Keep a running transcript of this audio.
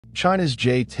China's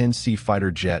J-10C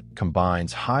fighter jet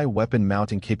combines high weapon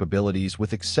mounting capabilities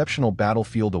with exceptional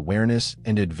battlefield awareness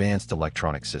and advanced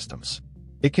electronic systems.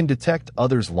 It can detect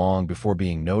others long before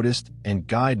being noticed and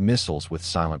guide missiles with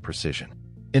silent precision.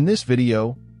 In this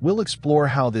video, we'll explore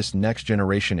how this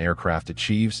next-generation aircraft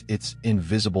achieves its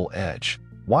invisible edge,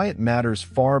 why it matters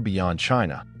far beyond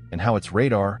China, and how its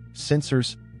radar,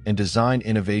 sensors, and design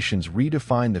innovations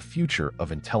redefine the future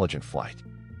of intelligent flight.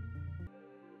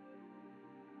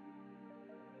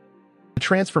 The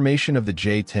transformation of the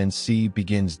J-10C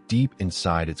begins deep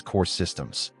inside its core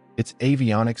systems, its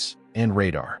avionics and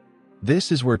radar.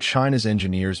 This is where China's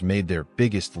engineers made their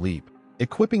biggest leap,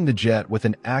 equipping the jet with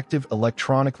an active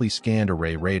electronically scanned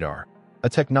array radar, a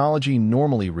technology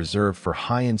normally reserved for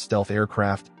high-end stealth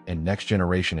aircraft and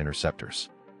next-generation interceptors.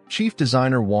 Chief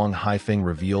designer Wang Haifeng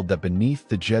revealed that beneath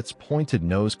the jet's pointed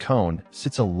nose cone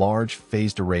sits a large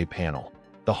phased array panel,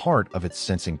 the heart of its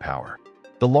sensing power.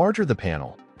 The larger the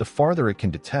panel, the farther it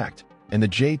can detect, and the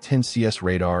J-10C's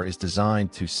radar is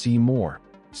designed to see more,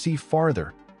 see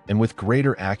farther, and with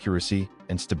greater accuracy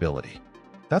and stability.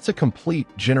 That's a complete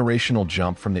generational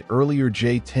jump from the earlier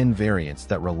J-10 variants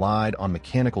that relied on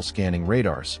mechanical scanning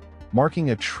radars, marking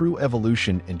a true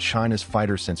evolution in China's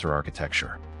fighter sensor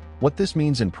architecture. What this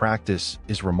means in practice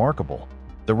is remarkable.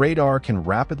 The radar can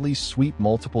rapidly sweep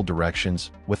multiple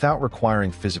directions without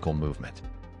requiring physical movement.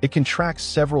 It can track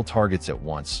several targets at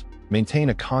once, maintain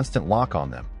a constant lock on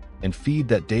them, and feed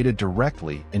that data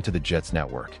directly into the jet's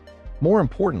network. More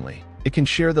importantly, it can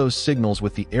share those signals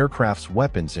with the aircraft's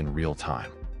weapons in real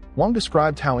time. Wang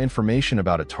described how information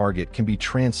about a target can be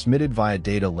transmitted via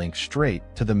data link straight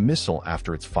to the missile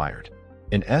after it's fired.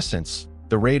 In essence,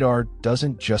 the radar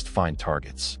doesn't just find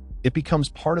targets. It becomes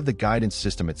part of the guidance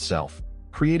system itself,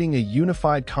 creating a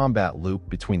unified combat loop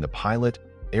between the pilot,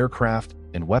 aircraft,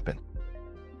 and weapon.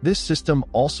 This system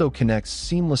also connects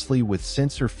seamlessly with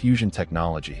sensor fusion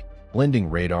technology, blending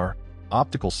radar,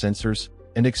 optical sensors,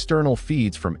 and external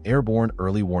feeds from airborne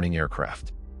early warning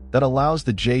aircraft. That allows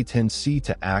the J-10C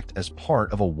to act as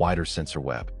part of a wider sensor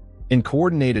web. In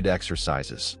coordinated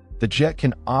exercises, the jet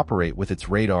can operate with its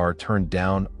radar turned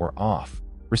down or off,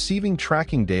 receiving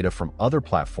tracking data from other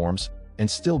platforms and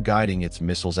still guiding its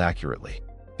missiles accurately.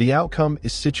 The outcome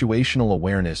is situational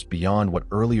awareness beyond what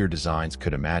earlier designs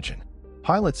could imagine.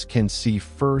 Pilots can see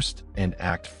first and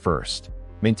act first,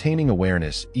 maintaining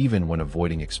awareness even when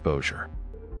avoiding exposure.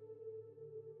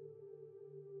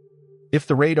 If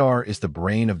the radar is the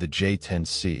brain of the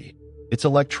J-10C, its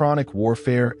electronic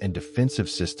warfare and defensive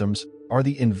systems are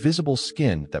the invisible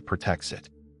skin that protects it.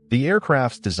 The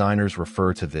aircraft's designers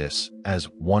refer to this as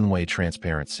one-way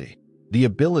transparency, the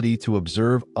ability to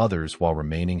observe others while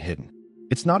remaining hidden.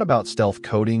 It's not about stealth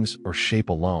coatings or shape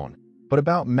alone, but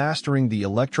about mastering the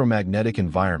electromagnetic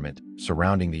environment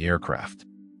surrounding the aircraft.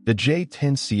 The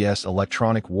J-10C's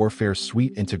electronic warfare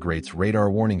suite integrates radar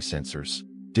warning sensors,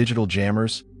 digital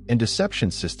jammers, and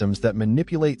deception systems that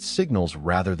manipulate signals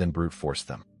rather than brute force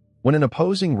them. When an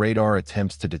opposing radar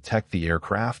attempts to detect the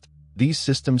aircraft, these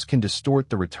systems can distort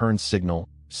the return signal,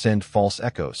 send false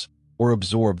echoes, or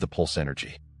absorb the pulse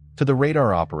energy. To the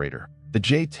radar operator, the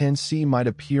J-10C might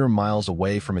appear miles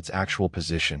away from its actual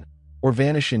position, or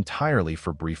vanish entirely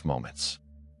for brief moments.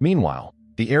 Meanwhile,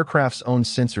 the aircraft's own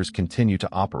sensors continue to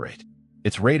operate.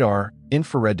 Its radar,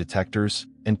 infrared detectors,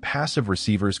 and passive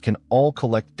receivers can all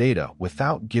collect data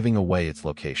without giving away its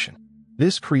location.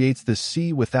 This creates the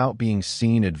see without being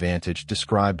seen advantage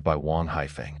described by Wang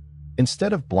Haifeng.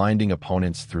 Instead of blinding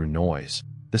opponents through noise,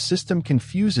 the system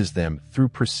confuses them through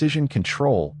precision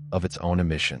control of its own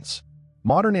emissions.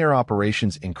 Modern air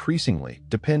operations increasingly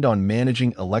depend on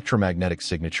managing electromagnetic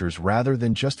signatures rather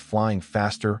than just flying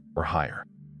faster or higher.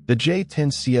 The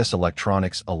J-10C's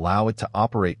electronics allow it to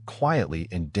operate quietly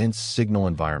in dense signal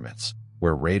environments,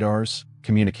 where radars,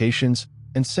 communications,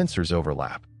 and sensors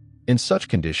overlap. In such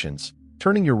conditions,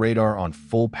 turning your radar on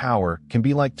full power can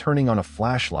be like turning on a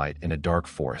flashlight in a dark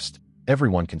forest.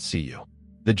 Everyone can see you.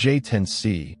 The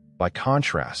J-10C, by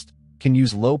contrast, can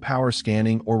use low-power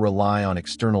scanning or rely on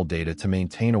external data to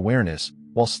maintain awareness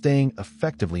while staying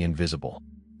effectively invisible.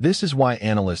 This is why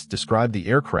analysts describe the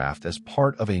aircraft as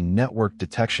part of a network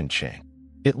detection chain.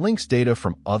 It links data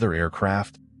from other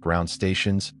aircraft, ground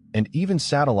stations, and even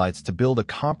satellites to build a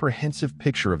comprehensive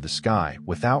picture of the sky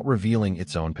without revealing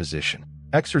its own position.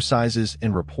 Exercises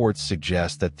and reports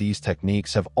suggest that these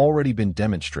techniques have already been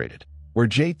demonstrated, where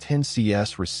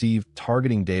J-10Cs received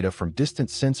targeting data from distant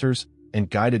sensors and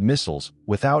guided missiles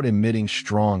without emitting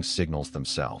strong signals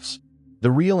themselves.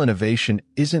 The real innovation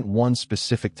isn't one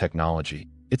specific technology,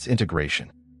 it's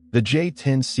integration. The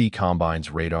J-10C combines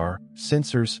radar,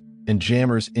 sensors, and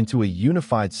jammers into a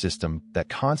unified system that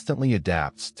constantly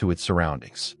adapts to its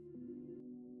surroundings.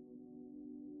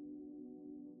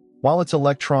 While its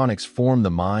electronics form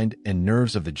the mind and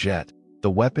nerves of the jet,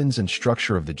 the weapons and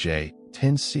structure of the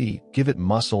J-10C give it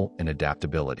muscle and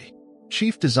adaptability.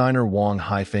 Chief designer Wang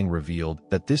Haifeng revealed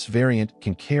that this variant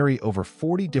can carry over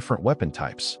 40 different weapon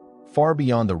types, far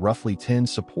beyond the roughly 10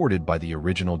 supported by the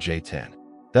original J-10.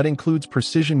 That includes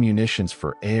precision munitions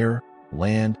for air,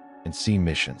 land, and sea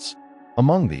missions.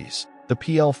 Among these, the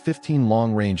PL-15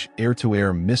 long-range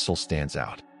air-to-air missile stands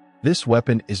out. This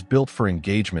weapon is built for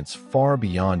engagements far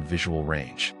beyond visual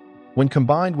range. When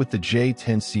combined with the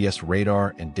J-10C's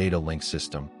radar and data link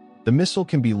system, the missile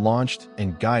can be launched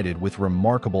and guided with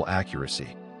remarkable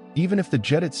accuracy, even if the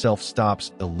jet itself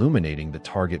stops illuminating the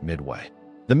target midway.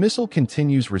 The missile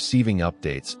continues receiving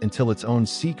updates until its own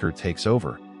seeker takes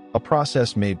over, a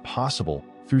process made possible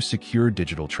through secure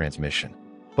digital transmission.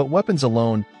 But weapons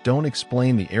alone don't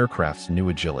explain the aircraft's new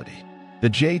agility. The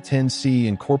J-10C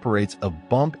incorporates a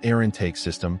bump air intake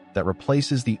system that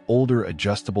replaces the older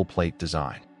adjustable plate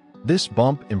design. This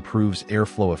bump improves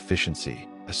airflow efficiency,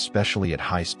 especially at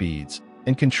high speeds,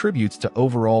 and contributes to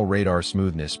overall radar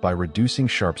smoothness by reducing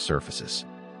sharp surfaces.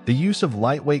 The use of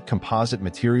lightweight composite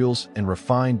materials and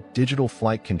refined digital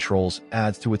flight controls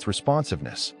adds to its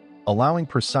responsiveness, allowing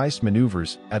precise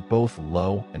maneuvers at both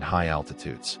low and high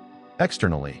altitudes.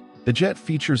 Externally, the jet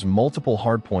features multiple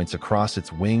hardpoints across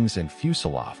its wings and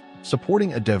fuselage,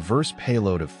 supporting a diverse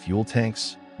payload of fuel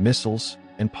tanks, missiles,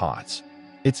 and pods.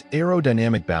 Its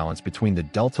aerodynamic balance between the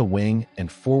delta wing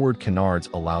and forward canards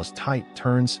allows tight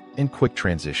turns and quick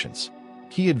transitions,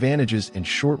 key advantages in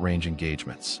short-range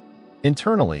engagements.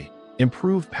 Internally,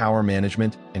 improved power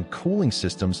management and cooling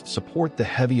systems support the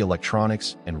heavy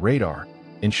electronics and radar,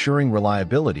 ensuring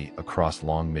reliability across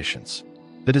long missions.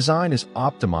 The design is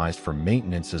optimized for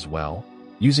maintenance as well,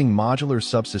 using modular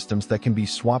subsystems that can be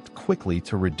swapped quickly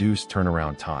to reduce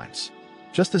turnaround times.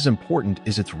 Just as important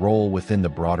is its role within the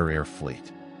broader air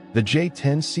fleet. The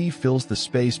J-10C fills the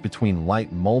space between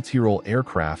light multirole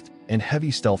aircraft and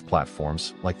heavy stealth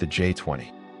platforms like the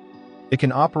J-20. It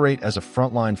can operate as a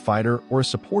frontline fighter or a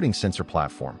supporting sensor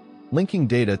platform, linking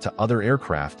data to other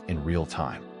aircraft in real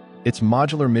time. Its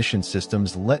modular mission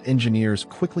systems let engineers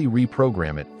quickly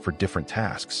reprogram it for different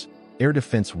tasks: air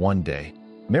defense one day,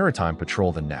 maritime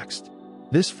patrol the next.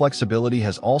 This flexibility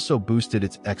has also boosted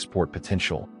its export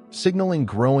potential, signaling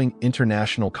growing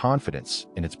international confidence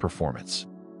in its performance.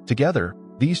 Together,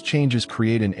 these changes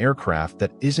create an aircraft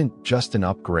that isn't just an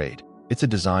upgrade, it's a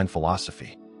design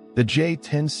philosophy. The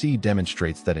J-10C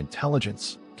demonstrates that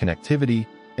intelligence, connectivity,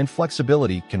 and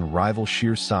flexibility can rival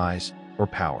sheer size or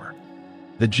power.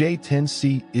 The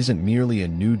J-10C isn't merely a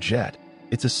new jet,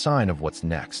 it's a sign of what's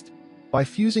next. By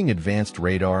fusing advanced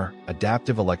radar,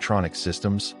 adaptive electronic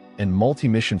systems, and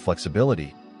multi-mission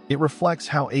flexibility, it reflects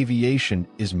how aviation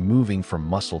is moving from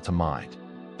muscle to mind.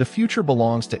 The future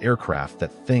belongs to aircraft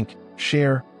that think,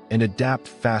 share, and adapt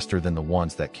faster than the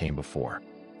ones that came before.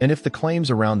 And if the claims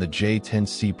around the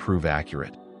J-10C prove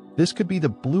accurate, this could be the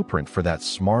blueprint for that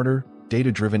smarter,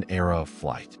 data-driven era of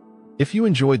flight. If you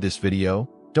enjoyed this video,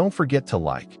 don't forget to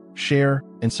like, share,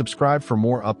 and subscribe for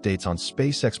more updates on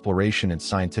space exploration and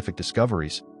scientific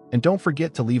discoveries, and don't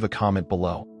forget to leave a comment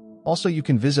below. Also, you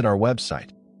can visit our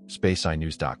website,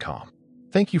 SpaceEyeNews.com.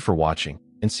 Thank you for watching,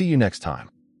 and see you next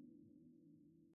time.